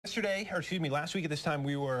Yesterday, or excuse me, last week at this time,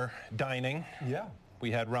 we were dining. Yeah. We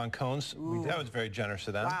had Ron Cohn's. That was very generous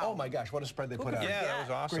of them. Wow. Oh my gosh, what a spread they put out. Yeah, that was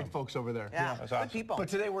awesome. Great folks over there. Yeah, that was awesome. good people. But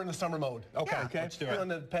today we're in the summer mode. Okay, Yeah. okay. Let's do it. And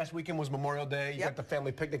the past weekend was Memorial Day. You got the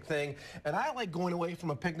family picnic thing, and I like going away from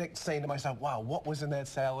a picnic saying to myself, "Wow, what was in that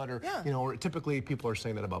salad?" Or you know, or typically people are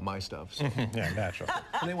saying that about my stuff. So. Yeah, natural.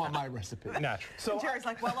 And they want my recipe. Natural. So Jerry's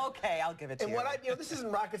like, well, okay, I'll give it to you. And what I, this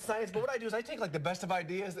isn't rocket science, but what I do is I take like the best of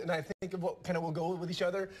ideas and I think of what kind of will go with each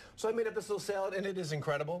other. So I made up this little salad, and it is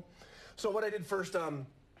incredible. So what I did first,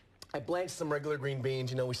 I blanched some regular green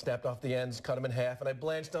beans. You know, we snapped off the ends, cut them in half, and I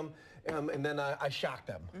blanched them, and then I shocked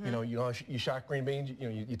them. You know how you shock green beans.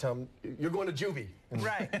 You tell them you're going to juvie.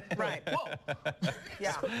 Right, right. Whoa.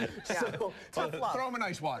 Yeah. So Tough love. throw them in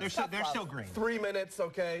ice water. They're still green. 3 minutes,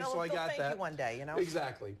 okay. No, so I got thank that. you one day, you know.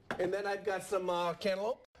 Exactly. And then I've got some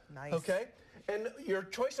cantaloupe. Nice. Okay. And your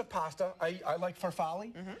choice of pasta, I like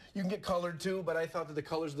farfalle. You can get colored too, but I thought that the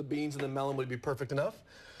colors of the beans and the melon would be perfect enough.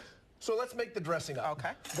 So let's make the dressing up. Okay.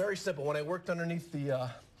 Very simple. When I worked underneath a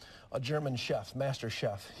German chef, master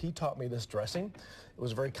chef, he taught me this dressing. It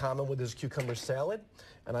was very common with his cucumber salad,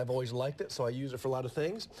 and I've always liked it, so I use it for a lot of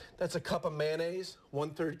things. That's a cup of mayonnaise,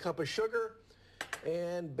 1/3 cup of sugar,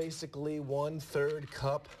 and basically 1/3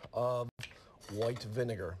 cup of white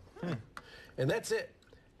vinegar. And that's it.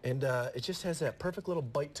 And it just has that perfect little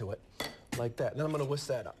bite to it, like that. Now I'm going to whisk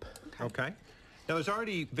that up. Okay. Now, there's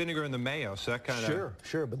already vinegar in the mayo, so that kind of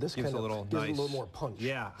Sure, but this kind of gives it a little more punch.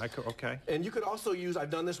 Yeah, okay. And you could also use, I've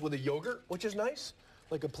done this with a yogurt, which is nice,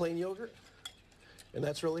 like a plain yogurt. And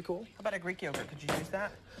that's really cool. How about a Greek yogurt? Could you use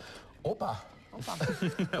that? Opa.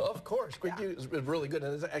 Of course. Greek yogurt is really good,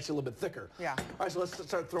 and it's actually a little bit thicker. Yeah. All right, so let's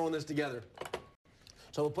start throwing this together.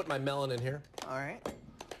 So we'll put my melon in here. All right.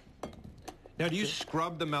 Now, do you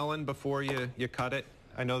scrub the melon before you cut it?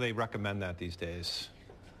 I know they recommend that these days.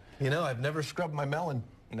 You know, I've never scrubbed my melon.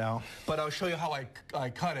 No. But I'll show you how I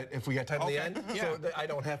cut it if we got time at the end. Yeah. So that I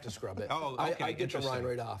don't have to scrub it. Oh, okay. I get the rind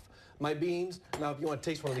right off. My beans, now if you want to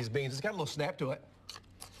taste one of these beans, it's got a little snap to it.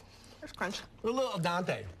 There's crunch. A little al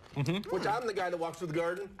dente. Which I'm the guy that walks through the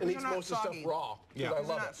garden and These eats are not most of the soggy. stuff raw. Yeah. I These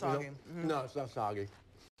love are not it. soggy. You know? No, it's not soggy.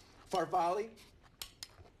 Farfalle.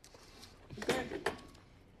 Okay.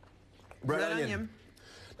 Red Red onion. onion.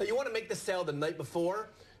 Now you want to make the salad the night before,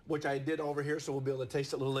 which I did over here, so we'll be able to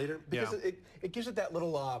taste it a little later. Because it gives it that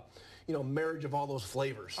little, marriage of all those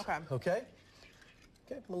flavors. Okay. Okay?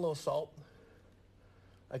 Okay, a little salt.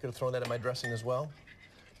 I could have thrown that in my dressing as well.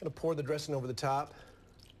 I'm going to pour the dressing over the top.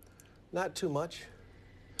 Not too much.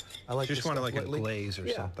 I like Just want to like a glaze or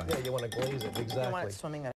something. Yeah, you want to glaze it, exactly. You want it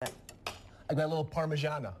swimming in it. I got a little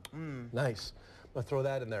Parmigiana. Nice. I'm going to throw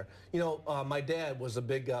that in there. You know, my dad was a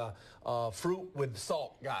big fruit with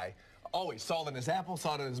salt guy. Always salt on his apple,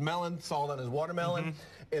 salt on his melon, salt on his watermelon.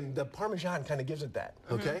 And the Parmesan kind of gives it that,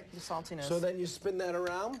 okay? The saltiness. So then you spin that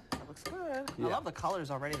around. That looks good. I love the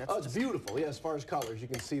colors already. That's It's beautiful. Yeah, as far as colors, you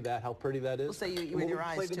can see that, how pretty that is. We'll say you And in your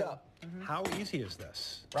eyes, plate it too. up, How easy is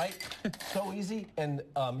this? right? So easy. And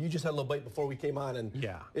you just had a little bite before we came on, and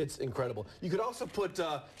it's incredible. You could also put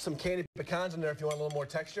some candied pecans in there if you want a little more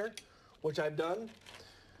texture, which I've done.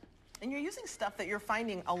 And you're using stuff that you're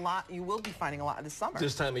finding a lot, you will be finding a lot this summer.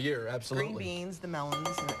 This time of year, absolutely. Green beans, the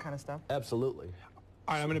melons, and that kind of stuff. Absolutely.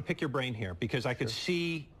 All right, I'm going to pick your brain here because I could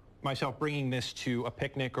see myself bringing this to a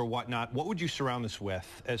picnic or whatnot. What would you surround this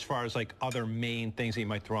with as far as like other main things that you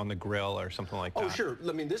might throw on the grill or something like that? Oh, sure.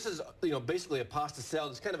 I mean, this is, basically a pasta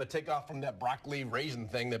salad. It's kind of a takeoff from that broccoli raisin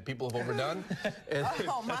thing that people have overdone. And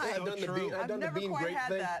Oh, my. I've done the bean, I've done the never bean quite grape had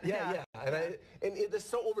thing. that. Yeah. And it's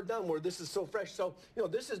so overdone where this is so fresh. So,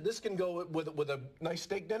 this can go with a nice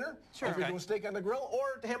steak dinner. Sure. If you're doing steak on the grill,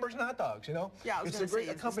 or hamburgers and hot dogs, Yeah, I was it's gonna a great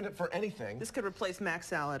say, accompaniment for anything. This could replace mac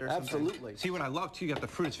salad or something. Absolutely. See, what I love, too, you got the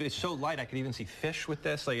fruit. It's so light, I could even see fish with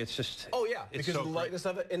this. Like, it's just... Oh, yeah, it's because so of the lightness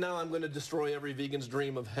of it. And now I'm going to destroy every vegan's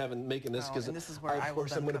dream of making this. And this is where of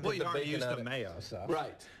course, I'm going to Well, put you the already bacon used on the it. mayo, so...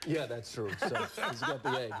 Right. Yeah, that's true. So it's got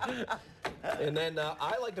the egg. And then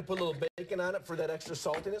I like to put a little bacon on it for that extra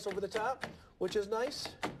saltiness over the top, which is nice.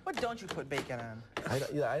 What don't you put bacon on? I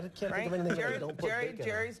can't think of anything that I don't put bacon on.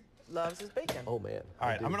 Jerry loves his bacon. Oh, man. All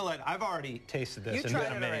right, I'm going to I've already tasted this. You and tried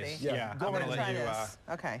been it already. amazed. Yeah, I'm going to let try you... this.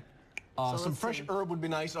 Okay. Some fresh herb would be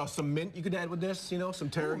nice. Some mint you could add with this, some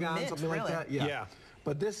tarragon, mint, something like really? that. Yeah.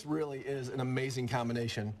 But this really is an amazing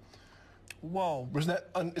combination. Whoa. Wasn't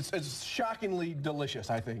that? It's shockingly delicious,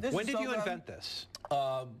 I think. This When is did so you good. invent this?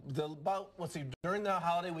 Let's see, during the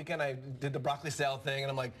holiday weekend, I did the broccoli salad thing, and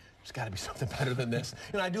I'm like, there's got to be something better than this.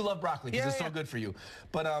 You know, I do love broccoli because it's so good for you.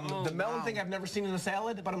 But the melon thing I've never seen in a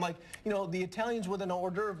salad, but I'm like, you know, the Italians with an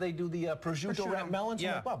hors d'oeuvre, they do the prosciutto wrapped melon. So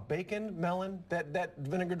I'm like, wow, bacon, melon, that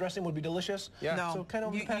vinegar dressing would be delicious. Yeah. No, So kind of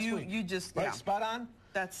over the past week. you just, right? yeah. Spot on.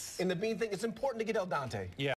 That's... In the bean thing, it's important to get al dente. Yeah.